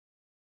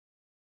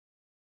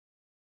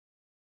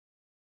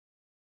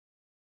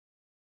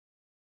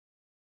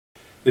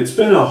It's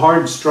been a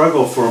hard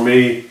struggle for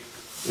me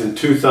in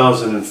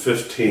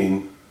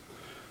 2015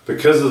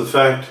 because of the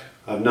fact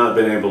I've not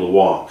been able to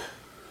walk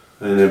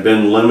and have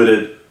been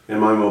limited in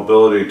my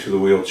mobility to the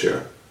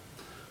wheelchair.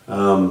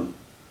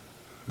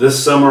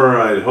 This summer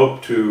I had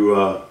hoped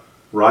to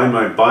ride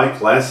my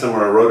bike. Last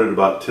summer I rode it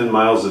about 10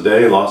 miles a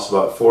day, lost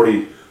about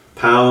 40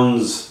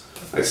 pounds.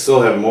 I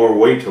still have more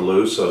weight to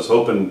lose, so I was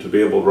hoping to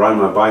be able to ride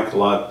my bike a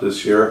lot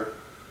this year.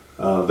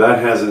 That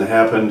hasn't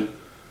happened.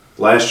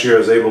 Last year I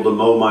was able to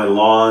mow my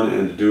lawn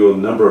and to do a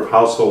number of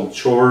household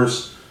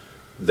chores.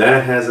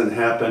 That hasn't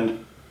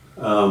happened.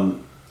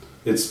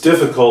 It's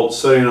difficult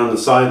sitting on the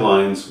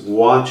sidelines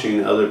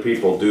watching other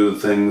people do the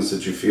things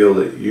that you feel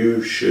that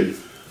you should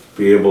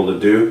be able to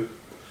do.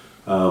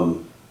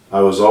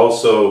 I was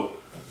also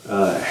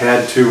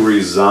had to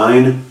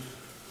resign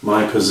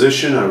my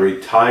position. I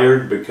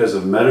retired because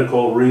of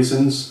medical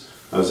reasons.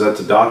 I was at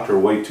the doctor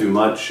way too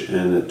much,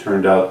 and it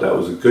turned out that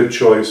was a good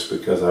choice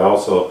because I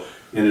also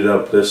ended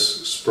up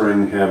this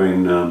spring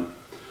having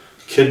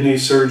kidney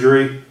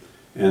surgery,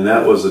 and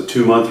that was a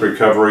 2-month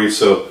recovery.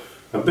 So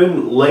I've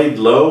been laid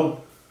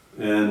low,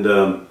 and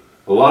a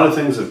lot of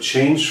things have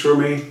changed for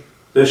me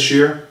this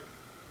year.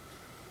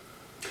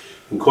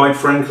 And quite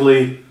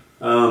frankly,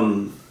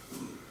 I'm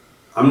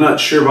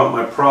not sure about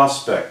my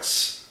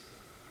prospects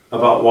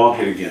about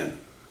walking again.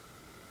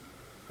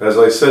 As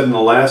I said in the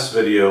last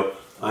video,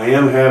 I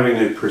am having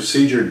a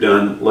procedure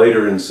done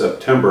later in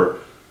September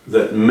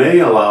that may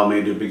allow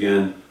me to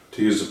begin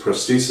to use the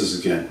prosthesis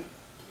again.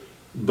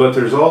 But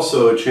there's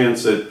also a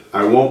chance that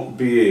I won't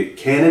be a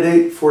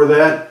candidate for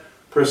that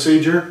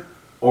procedure,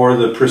 or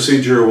the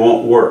procedure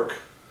won't work.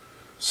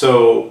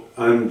 So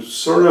I'm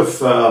sort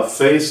of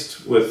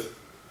faced with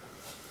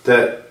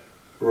that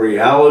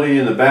reality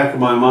in the back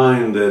of my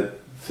mind that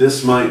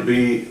this might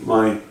be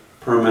my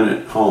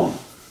permanent home.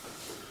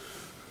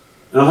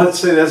 And I'll have to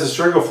say that's a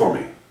struggle for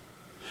me.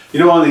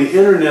 You know, on the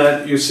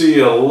internet you see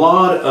a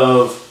lot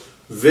of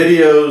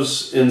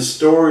videos and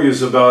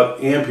stories about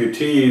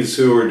amputees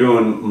who are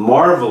doing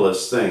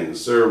marvelous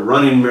things. They're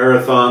running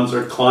marathons,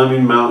 they're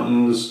climbing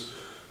mountains,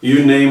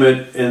 you name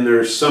it, and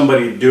there's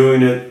somebody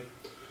doing it.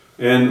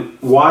 And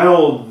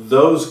while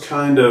those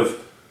kind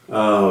of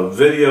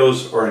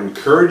videos are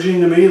encouraging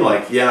to me,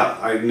 like, yeah,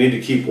 I need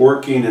to keep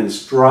working and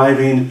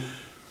striving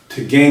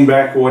to gain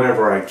back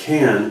whatever I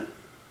can,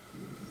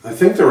 I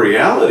think the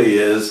reality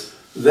is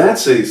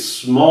that's a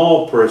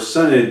small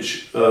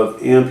percentage of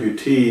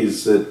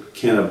amputees that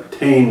can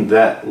obtain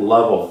that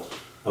level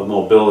of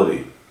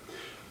mobility.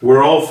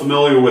 We're all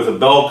familiar with a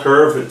bell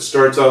curve. It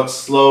starts out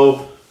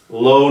slow,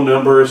 low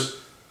numbers,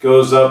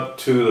 goes up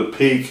to the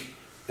peak,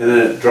 and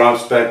then it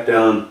drops back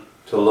down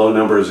to low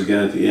numbers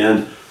again at the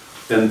end.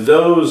 And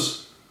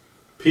those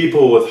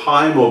people with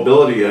high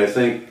mobility, I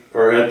think,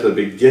 are at the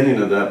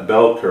beginning of that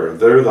bell curve.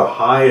 They're the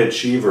high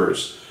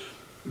achievers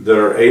that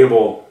are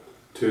able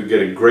to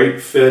get a great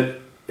fit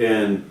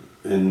and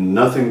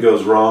nothing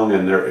goes wrong,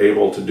 and they're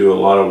able to do a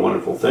lot of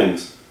wonderful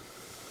things.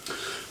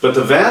 But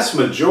the vast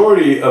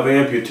majority of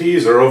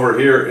amputees are over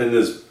here in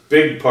this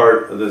big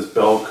part of this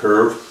bell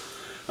curve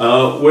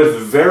with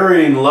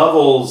varying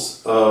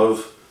levels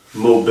of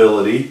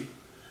mobility.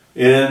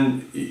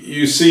 And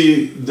you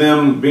see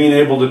them being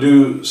able to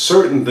do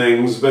certain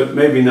things, but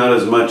maybe not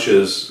as much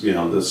as, you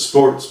know, the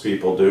sports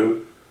people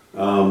do.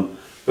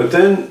 But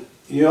then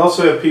you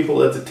also have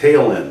people at the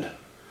tail end.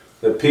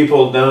 The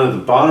people down at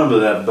the bottom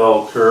of that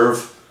bell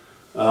curve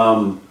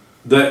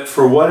that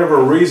for whatever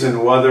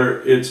reason,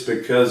 whether it's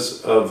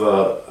because of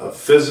a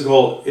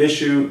physical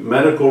issue,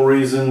 medical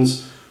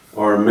reasons,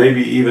 or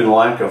maybe even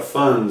lack of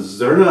funds,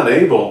 they're not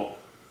able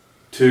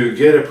to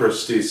get a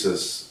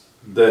prosthesis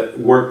that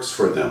works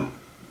for them.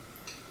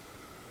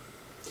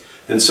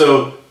 And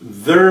so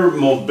their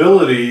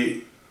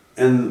mobility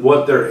and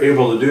what they're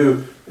able to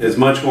do is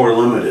much more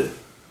limited.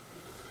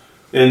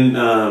 In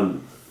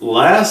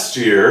last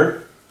year,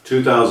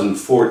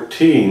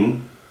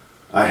 2014,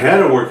 I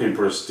had a working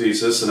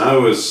prosthesis, and I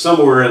was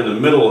somewhere in the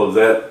middle of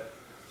that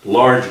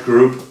large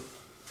group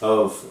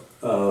of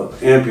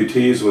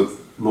amputees with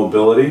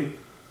mobility.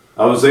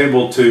 I was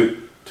able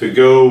to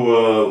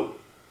go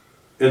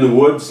in the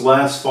woods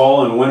last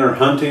fall and winter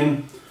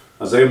hunting.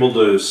 I was able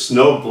to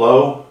snow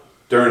blow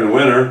during the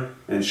winter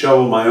and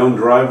shovel my own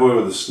driveway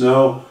with the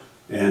snow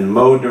and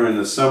mow during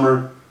the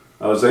summer.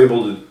 I was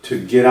able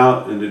to get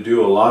out and to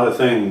do a lot of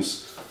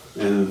things.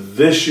 And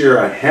this year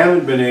I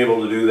haven't been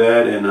able to do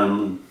that, and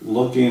I'm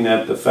looking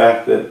at the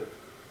fact that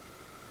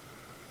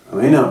I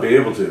may not be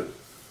able to.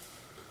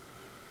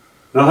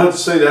 And I'll have to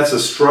say that's a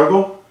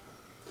struggle.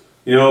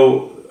 You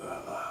know,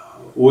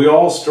 we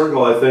all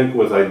struggle, I think,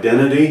 with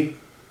identity.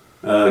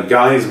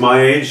 Guys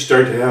my age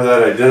start to have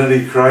that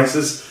identity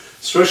crisis,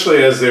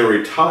 especially as they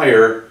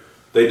retire.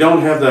 They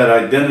don't have that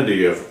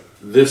identity of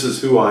this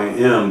is who I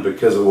am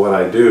because of what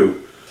I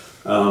do.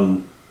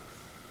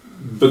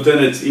 But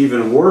then it's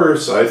even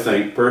worse, I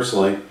think,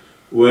 personally,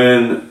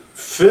 when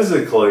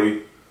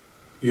physically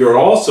you're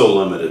also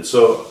limited.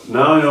 So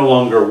now I no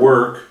longer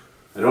work.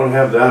 I don't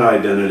have that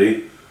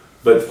identity.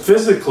 But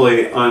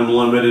physically, I'm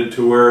limited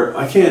to where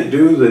I can't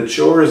do the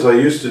chores I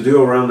used to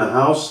do around the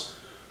house.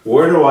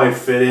 Where do I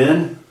fit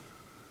in?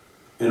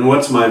 And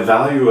what's my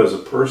value as a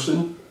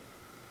person?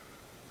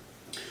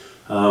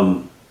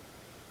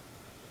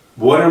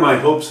 What are my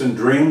hopes and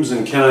dreams,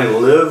 and can I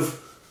live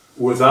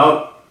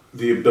without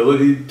the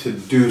ability to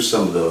do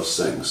some of those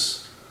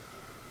things?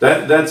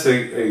 That's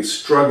a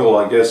struggle,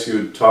 I guess you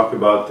would talk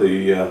about,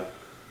 the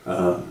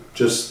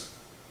just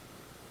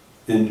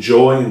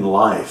enjoying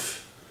life.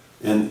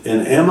 And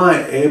am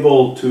I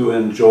able to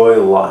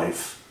enjoy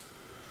life?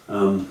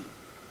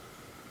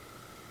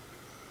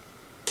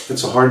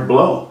 It's a hard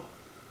blow,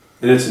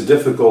 and it's a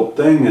difficult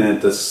thing, and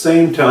at the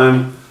same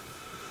time,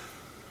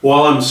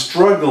 while I'm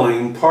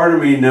struggling, part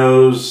of me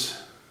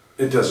knows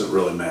it doesn't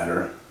really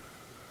matter.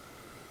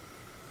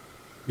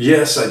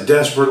 Yes, I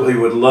desperately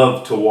would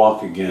love to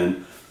walk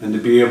again and to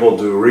be able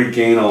to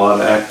regain a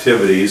lot of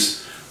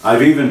activities.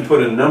 I've even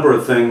put a number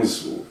of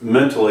things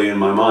mentally in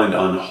my mind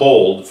on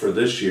hold for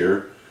this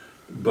year,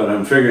 but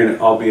I'm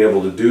figuring I'll be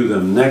able to do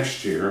them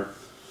next year.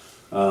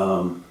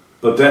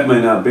 But that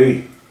may not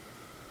be.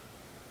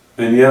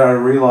 And yet I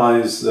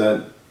realize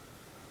that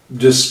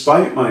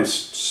despite my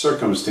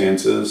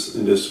circumstances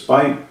and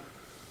despite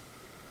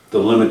the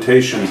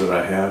limitations that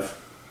I have,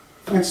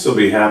 I can still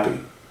be happy.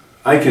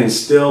 I can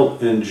still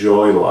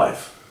enjoy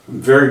life. I'm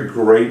very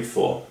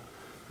grateful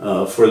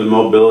for the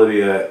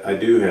mobility I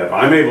do have.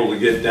 I'm able to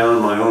get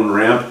down my own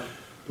ramp,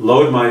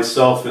 load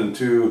myself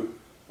into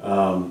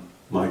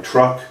my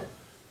truck,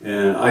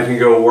 and I can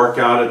go work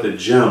out at the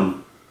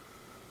gym.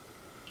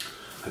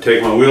 I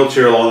take my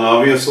wheelchair along,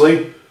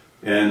 obviously,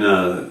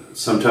 and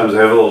sometimes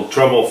I have a little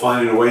trouble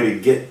finding a way to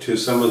get to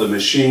some of the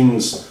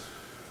machines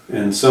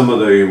and some of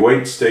the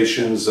weight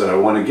stations that I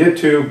want to get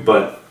to,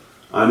 but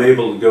I'm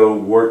able to go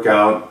work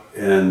out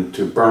and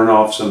to burn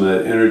off some of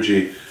that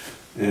energy,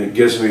 and it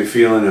gives me a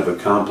feeling of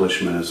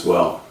accomplishment as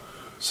well.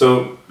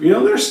 So, you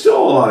know, there's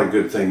still a lot of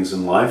good things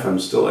in life. I'm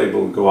still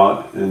able to go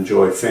out and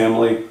enjoy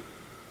family,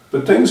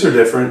 but things are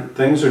different,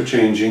 things are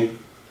changing,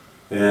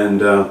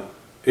 and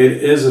it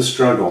is a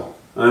struggle.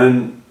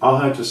 And I'll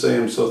have to say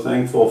I'm so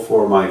thankful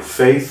for my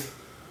faith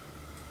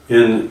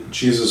in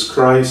Jesus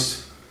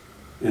Christ,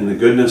 in the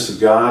goodness of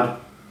God.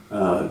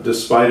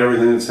 Despite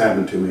everything that's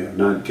happened to me, I've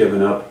not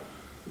given up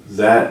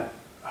that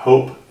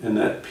hope and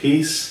that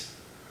peace.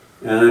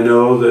 And I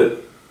know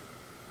that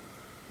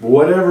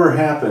whatever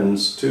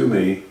happens to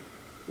me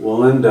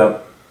will end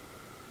up,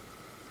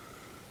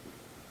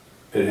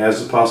 it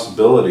has the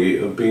possibility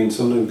of being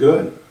something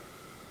good.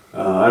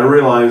 I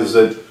realize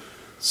that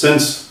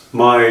since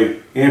my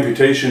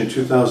amputation in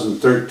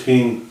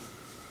 2013,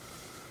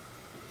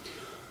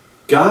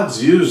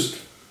 God's used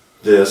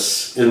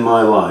this in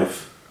my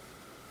life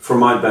for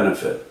my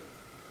benefit.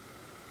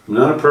 I'm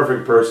not a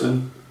perfect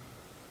person,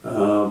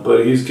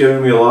 but He's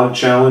given me a lot of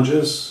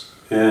challenges,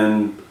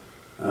 and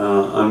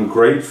I'm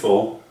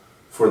grateful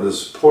for the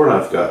support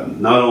I've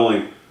gotten, not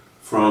only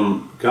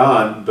from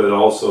God, but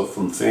also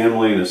from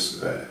family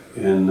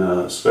and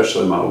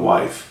especially my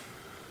wife.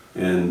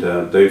 And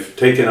they've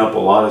taken up a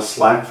lot of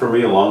slack for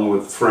me, along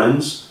with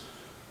friends,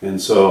 and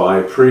so I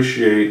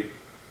appreciate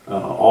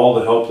all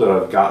the help that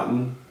I've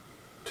gotten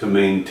to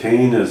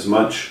maintain as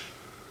much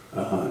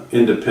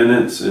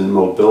independence and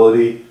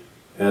mobility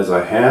as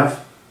I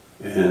have,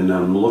 and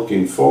I'm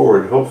looking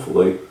forward,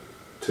 hopefully,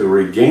 to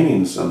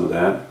regaining some of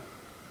that.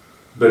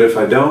 But if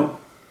I don't,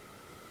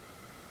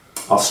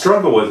 I'll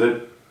struggle with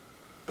it,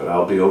 but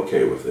I'll be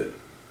okay with it.